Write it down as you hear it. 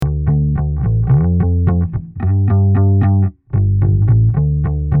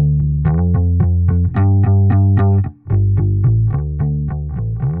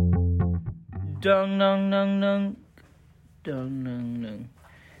Dung dung dung dung. Dung dung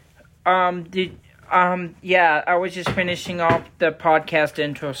dung. Yeah, I was just finishing off the podcast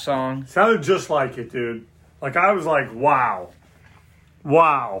intro song. Sounded just like it, dude. Like, I was like, wow.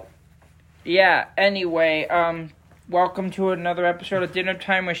 Wow. Yeah, anyway, welcome to another episode of Dinner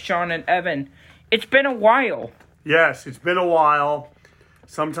Time with Shawn and Evan. It's been a while. Yes, it's been a while.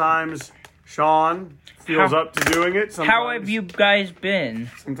 Sometimes Shawn feels up to doing it. Sometimes, how have you guys been?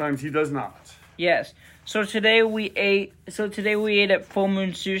 Sometimes he does not. Yes. So today we ate at Full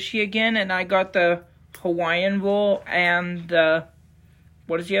Moon Sushi again, and I got the Hawaiian Roll and the,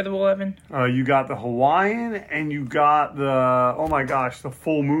 what is the other roll, Evan? You got the Hawaiian and you got the, oh my gosh, the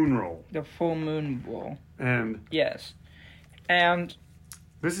Full Moon Roll. The Full Moon Roll. And yes. And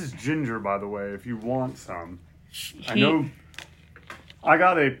this is ginger, by the way, if you want some. I know I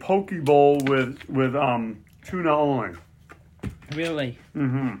got a poke bowl with tuna only. Really?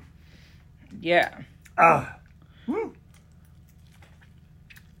 Mm-hmm. Yeah. Woo.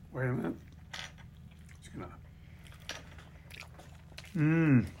 Wait a minute. Just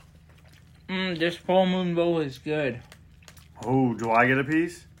gonna. This Full Moon Roll is good. Oh, do I get a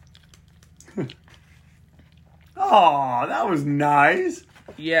piece? Oh, that was nice.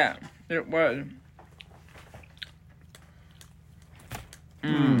 Yeah, it was.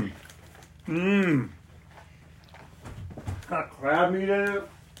 Got crab meat in it.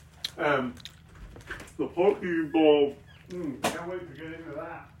 The poke bowl. Can't wait to get into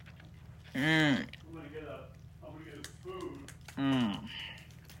that. I'm gonna get a spoon.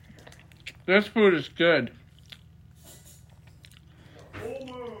 This food is good. Full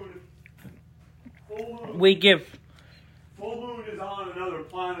moon. Full moon is on another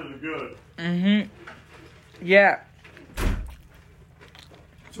planet of good. Yeah.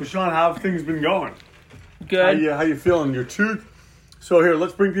 So Shawn, how have things been going? Good. How you feeling? Your tooth? So here,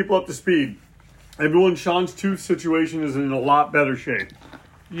 let's bring people up to speed. Everyone, Shawn's tooth situation is in a lot better shape.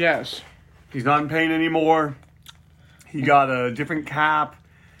 Yes. He's not in pain anymore. He got a different cap.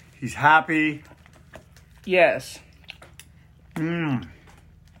 He's happy. Yes. This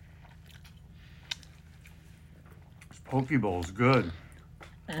poke bowl is good.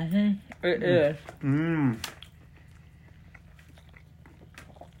 It is.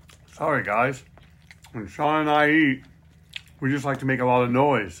 Sorry, guys. When Shawn and I eat, we just like to make a lot of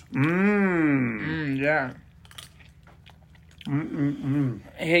noise. Yeah.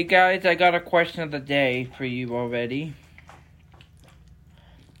 Hey, guys, I got a question of the day for you already.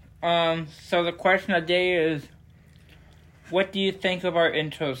 So the question of the day is, what do you think of our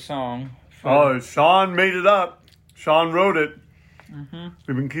intro song? Shawn made it up. Shawn wrote it.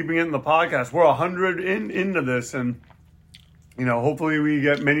 We've been keeping it in the podcast. We're 100 into this, and hopefully we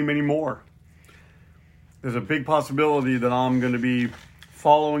get many, many more. There's a big possibility that I'm going to be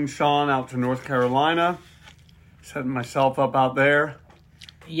following Shawn out to North Carolina, setting myself up out there.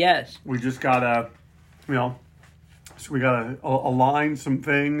 Yes. We just gotta, so we gotta align some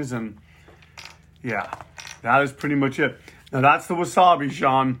things, and yeah, that is pretty much it. Now that's the wasabi,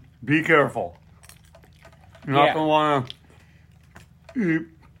 Shawn. Be careful. You're not gonna want to eat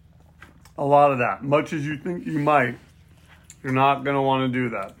a lot of that. Much as you think you might, you're not gonna want to do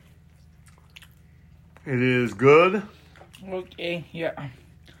that. It is good. Okay, yeah.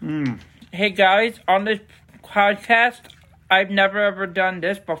 Hey guys, on this podcast, I've never ever done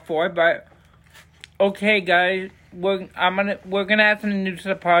this before, but okay guys, we're gonna add something new to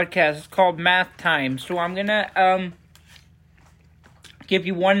the podcast. It's called Math Time. So I'm gonna give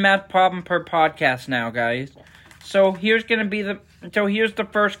you one math problem per podcast now, guys. So here's the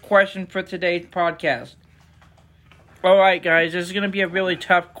first question for today's podcast. Alright guys, this is gonna be a really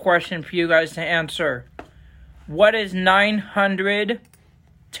tough question for you guys to answer. What is 900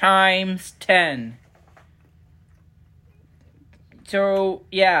 times 10? So,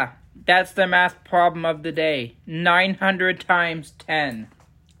 yeah, that's the math problem of the day. 900 times 10.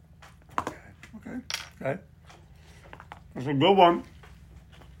 Okay. That's a good one.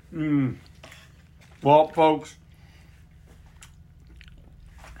 Well, folks,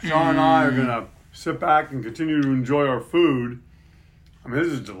 Shawn and I are going to sit back and continue to enjoy our food. I mean,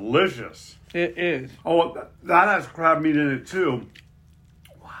 this is delicious. It is. Oh, that has crab meat in it, too.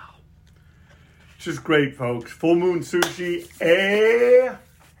 Wow. It's just great, folks. Full Moon Sushi,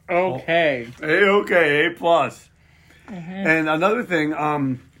 Okay. A plus. And another thing,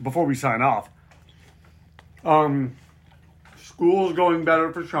 before we sign off, school is going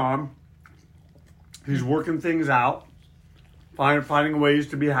better for Shawn. He's working things out, finding ways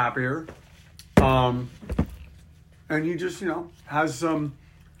to be happier. And he just, has some,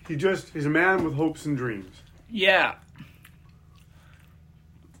 he's a man with hopes and dreams. Yeah.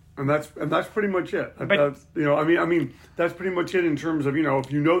 And that's pretty much it. That's, I mean, that's pretty much it in terms of,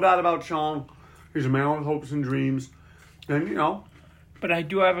 if you know that about Shawn, he's a man with hopes and dreams, then, But I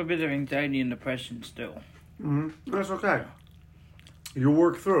do have a bit of anxiety and depression still. That's okay. You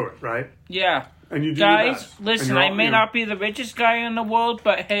work through it, right? Yeah. And you do Guys, your best. listen, I may not be the richest guy in the world,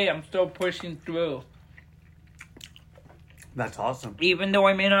 but hey, I'm still pushing through. That's awesome. Even though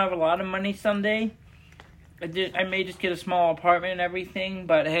I may not have a lot of money someday, I may just get a small apartment and everything,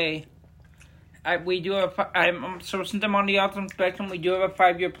 but hey, so since I'm on the autism spectrum, we do have a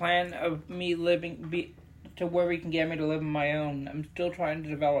 5-year plan of me living to where he can get me to live on my own. I'm still trying to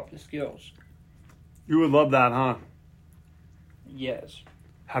develop the skills. You would love that, huh? Yes.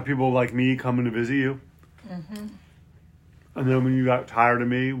 Have people like me coming to visit you? Mm-hmm. And then when you got tired of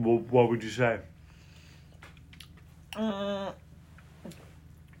me, what would you say? I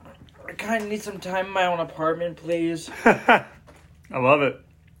kind of need some time in my own apartment, please. I love it.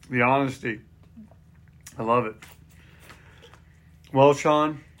 The honesty. I love it. Well,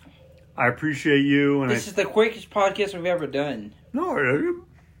 Shawn, I appreciate you. And this is the quickest podcast we've ever done. No, it isn't.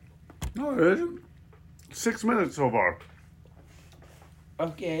 No, it isn't. 6 minutes so far.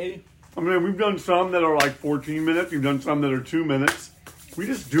 Okay. I mean, we've done some that are like 14 minutes. We've done some that are 2 minutes. We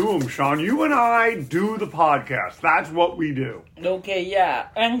just do them, Shawn. You and I do the podcast. That's what we do. Okay, yeah.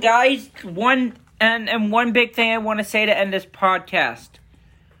 And guys, one big thing I want to say to end this podcast.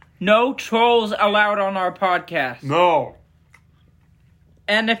 No trolls allowed on our podcast. No.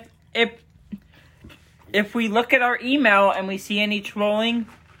 And if we look at our email and we see any trolling,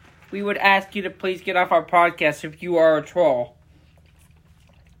 we would ask you to please get off our podcast if you are a troll.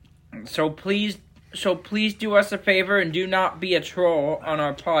 So please do us a favor and do not be a troll on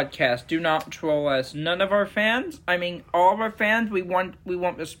our podcast. Do not troll us. None of our fans, all of our fans, we want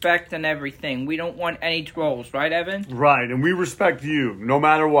respect and everything. We don't want any trolls, right, Evan? Right, and we respect you, no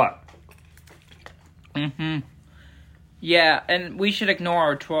matter what. Mm-hmm. Yeah, and we should ignore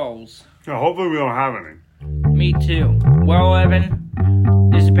our trolls. Yeah, hopefully we don't have any. Me too. Well, Evan,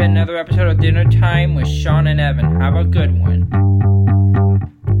 this has been another episode of Dinner Time with Shawn and Evan. Have a good one.